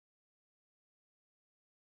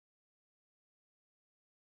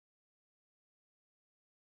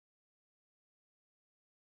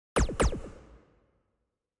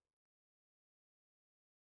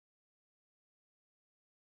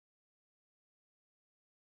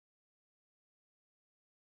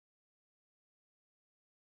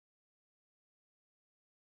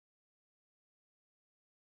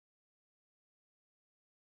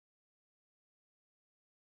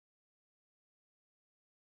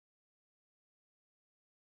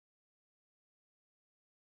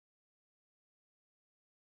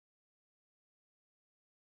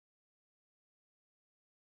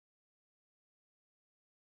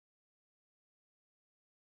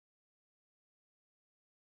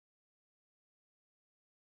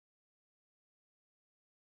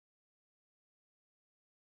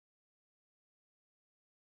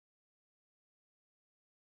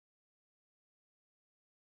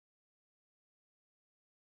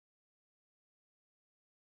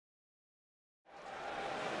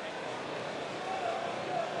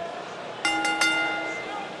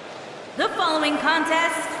following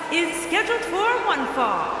contest is scheduled for one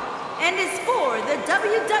fall and is for the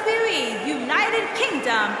WWE United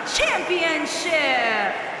Kingdom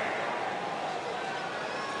Championship.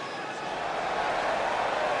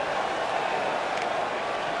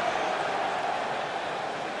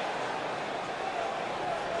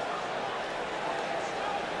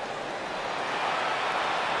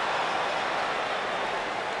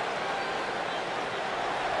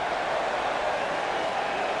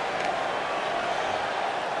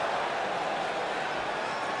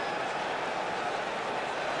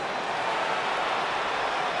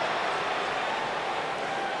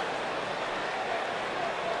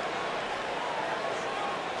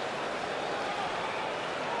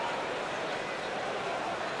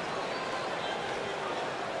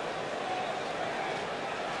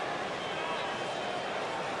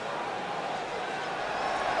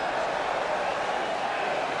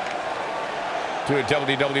 Two of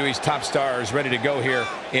WWE's top stars ready to go here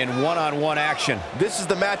in one-on-one action. This is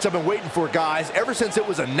the match I've been waiting for, guys. Ever since it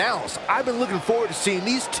was announced, I've been looking forward to seeing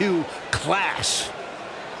these two clash.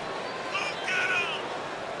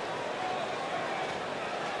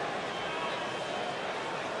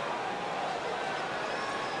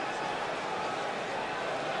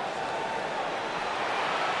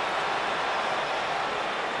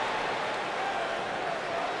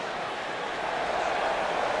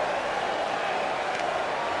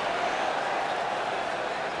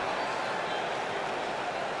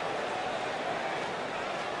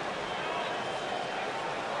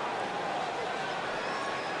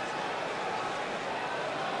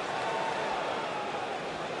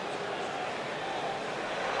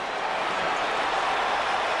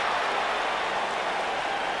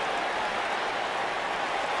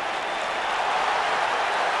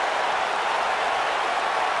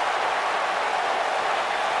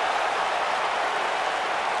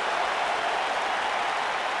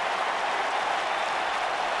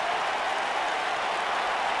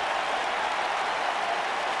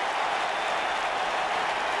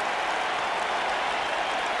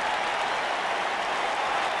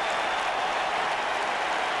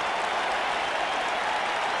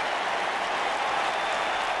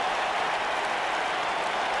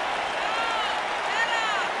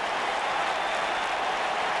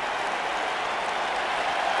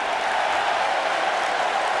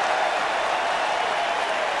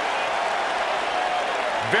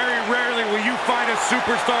 Very rarely will you find a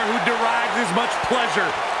superstar who derives as much pleasure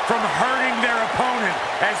from hurting their opponent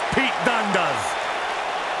as Pete Dunne does.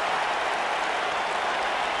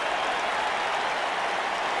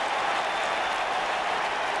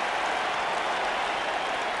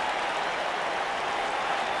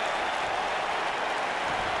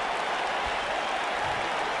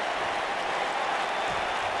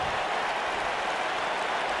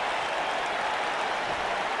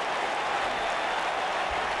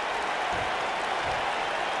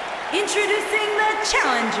 Introducing the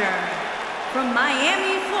challenger from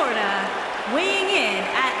Miami, Florida, weighing in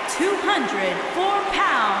at 204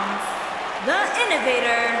 pounds, the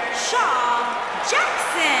innovator, Shaw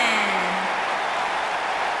Jackson.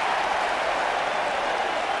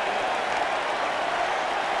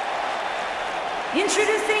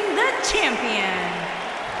 Introducing the champion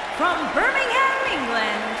from Birmingham,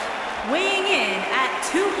 England, weighing in at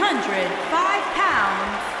 205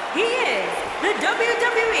 pounds, he is the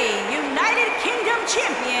WWE United Kingdom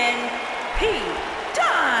Champion, Pete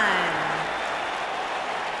Dunne.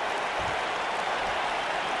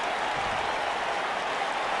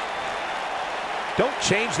 Don't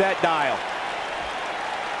change that dial.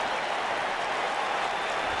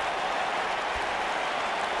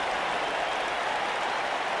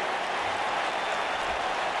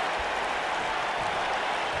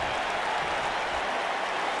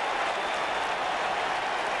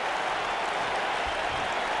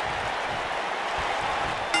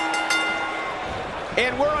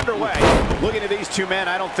 And we're underway. Looking at these two men,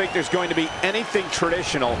 I don't think there's going to be anything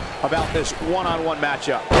traditional about this one-on-one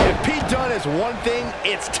matchup. If Pete Dunne is one thing,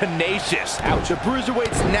 it's tenacious. The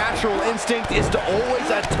Bruiserweight's natural instinct is to always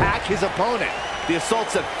attack his opponent. The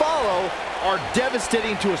assaults that follow are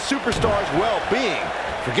devastating to a superstar's well-being.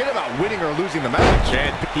 Forget about winning or losing the match.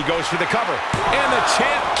 And he goes for the cover. And the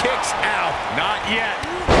champ kicks out. Not yet.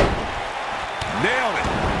 Nailed it.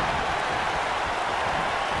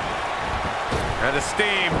 And the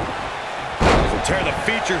steam will tear the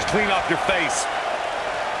features clean off your face.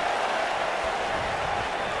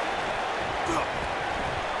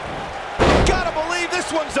 Gotta believe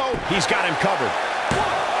this one's over. He's got him covered.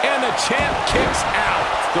 And the champ kicks out.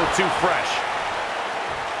 Still too fresh.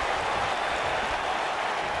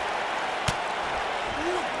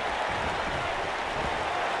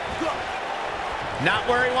 Not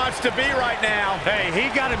where he wants to be right now. Hey, he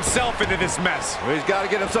got himself into this mess. Well, he's got to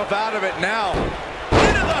get himself out of it now.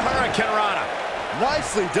 Into the Hurricane Rana.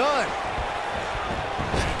 Nicely done.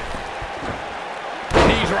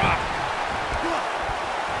 Knee drop.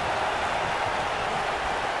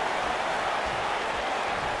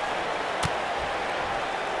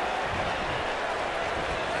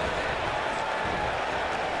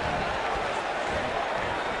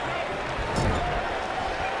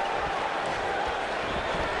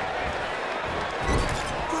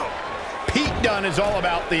 Dunne is all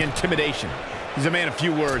about the intimidation. He's a man of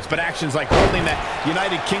few words, but actions like holding that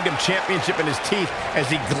United Kingdom Championship in his teeth as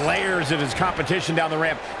he glares at his competition down the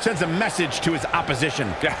ramp sends a message to his opposition.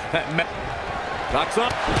 Knocks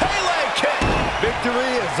up. Pele kick.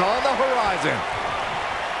 Victory is on the horizon.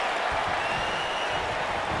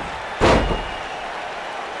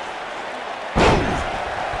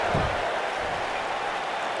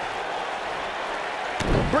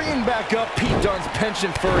 Bringing back up Pete Dunne's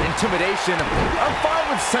penchant for intimidation, I'm fine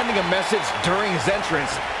with sending a message during his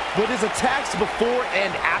entrance, but his attacks before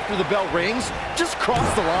and after the bell rings just cross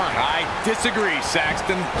the line. I disagree,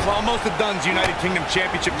 Saxton. While most of Dunne's United Kingdom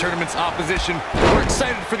Championship Tournament's opposition were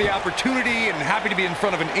excited for the opportunity and happy to be in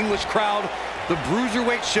front of an English crowd, the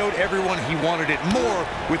Bruiserweight showed everyone he wanted it more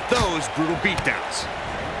with those brutal beatdowns.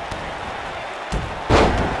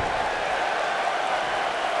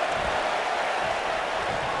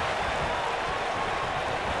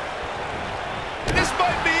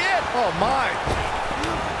 Oh, my.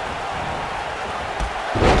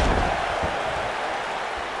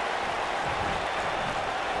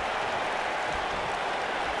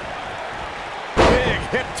 Big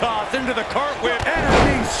hip toss into the cartwheel and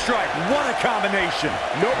a knee strike. What a combination.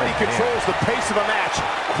 Nobody controls the pace of a match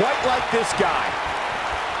quite like this guy.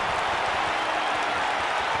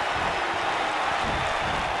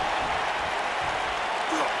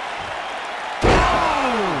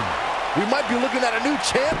 We might be looking at a new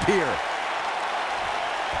champ here.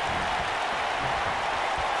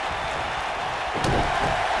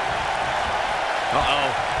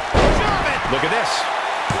 Uh-oh. German! Look at this.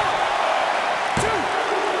 1, 2.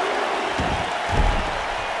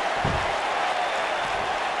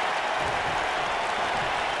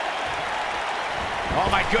 Oh,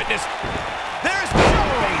 my goodness. There's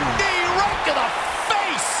German! Knee right to the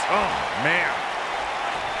face! Oh, man.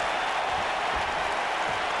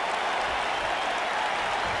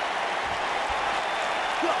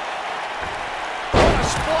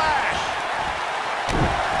 Splash!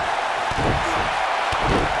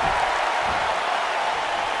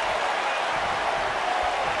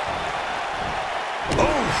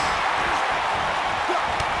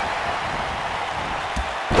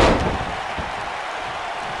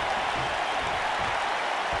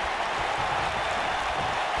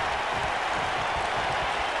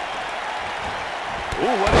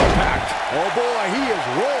 Ooh, what impact. Oh, boy, he is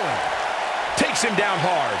rolling. Takes him down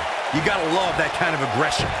hard. You gotta love that kind of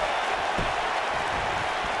aggression.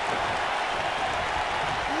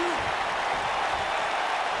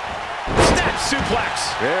 Snap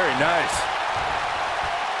suplex. Very nice.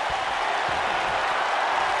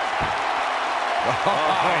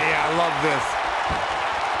 Oh, yeah, I love this.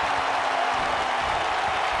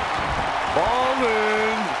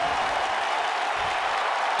 Ballin'.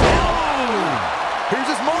 Oh! Here's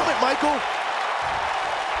his moment, Michael.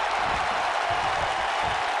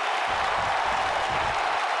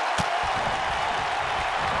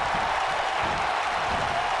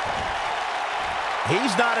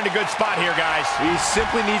 He's not in a good spot here, guys. He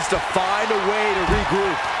simply needs to find a way to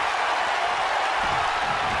regroup.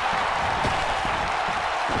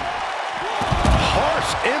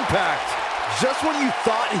 Harsh impact. Just when you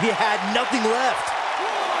thought he had nothing left.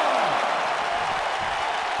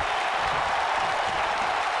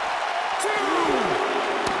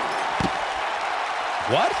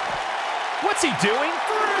 What? What's he doing?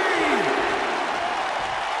 3.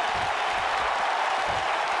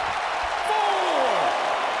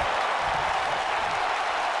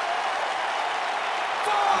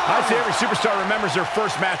 I'd say every superstar remembers their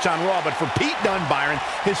first match on Raw, but for Pete Dunne, Byron,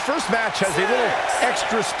 his first match has a little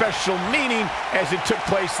extra special meaning as it took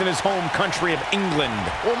place in his home country of England.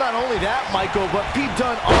 Well, not only that, Michael, but Pete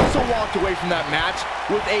Dunne also walked away from that match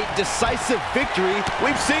with a decisive victory.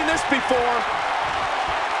 We've seen this before.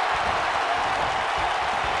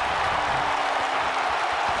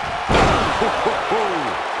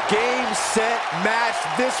 Game, set, match.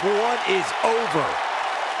 This one is over.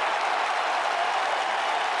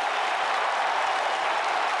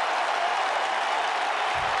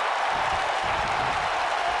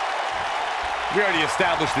 We already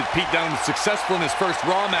established that Pete Dunne was successful in his first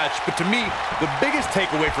Raw match, but to me, the biggest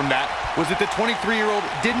takeaway from that was that the 23-year-old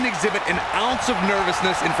didn't exhibit an ounce of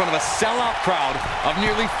nervousness in front of a sellout crowd of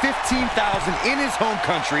nearly 15,000 in his home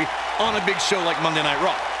country on a big show like Monday Night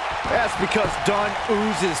Raw. That's because Dunne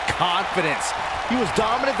oozes confidence. He was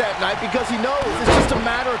dominant that night because he knows it's just a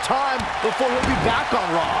matter of time before he'll be back on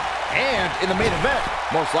Raw. And in the main event,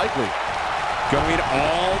 most likely. Going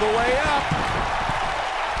all the way up.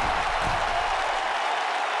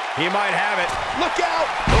 He might have it. Look out!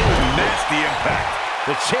 Oh, nasty impact.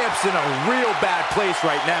 The champ's in a real bad place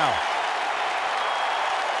right now.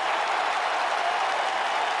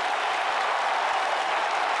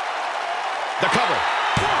 The cover.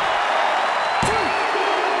 1, 2,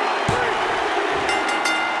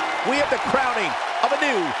 3. We have the crowning of a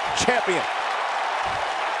new champion.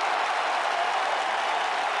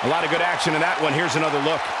 A lot of good action in that one. Here's another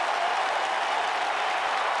look.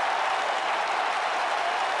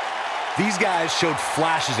 These guys showed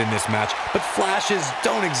flashes in this match, but flashes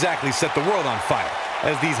don't exactly set the world on fire,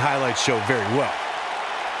 as these highlights show very well.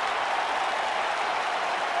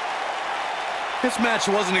 This match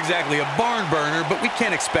wasn't exactly a barn burner, but we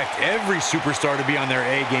can't expect every superstar to be on their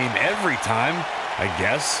A game every time, I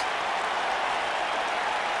guess.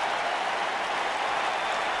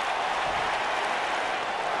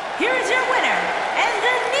 Here is your winner, and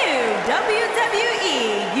the new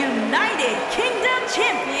WWE United Kingdom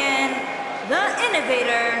Champion, the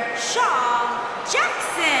Innovator, Shaw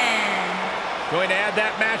Jackson. Going to add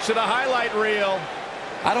that match to the highlight reel.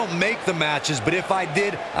 I don't make the matches, but if I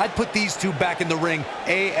did, I'd put these two back in the ring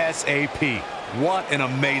ASAP. What an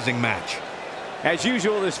amazing match. As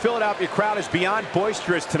usual, this Philadelphia crowd is beyond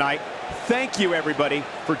boisterous tonight. Thank you, everybody,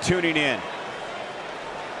 for tuning in.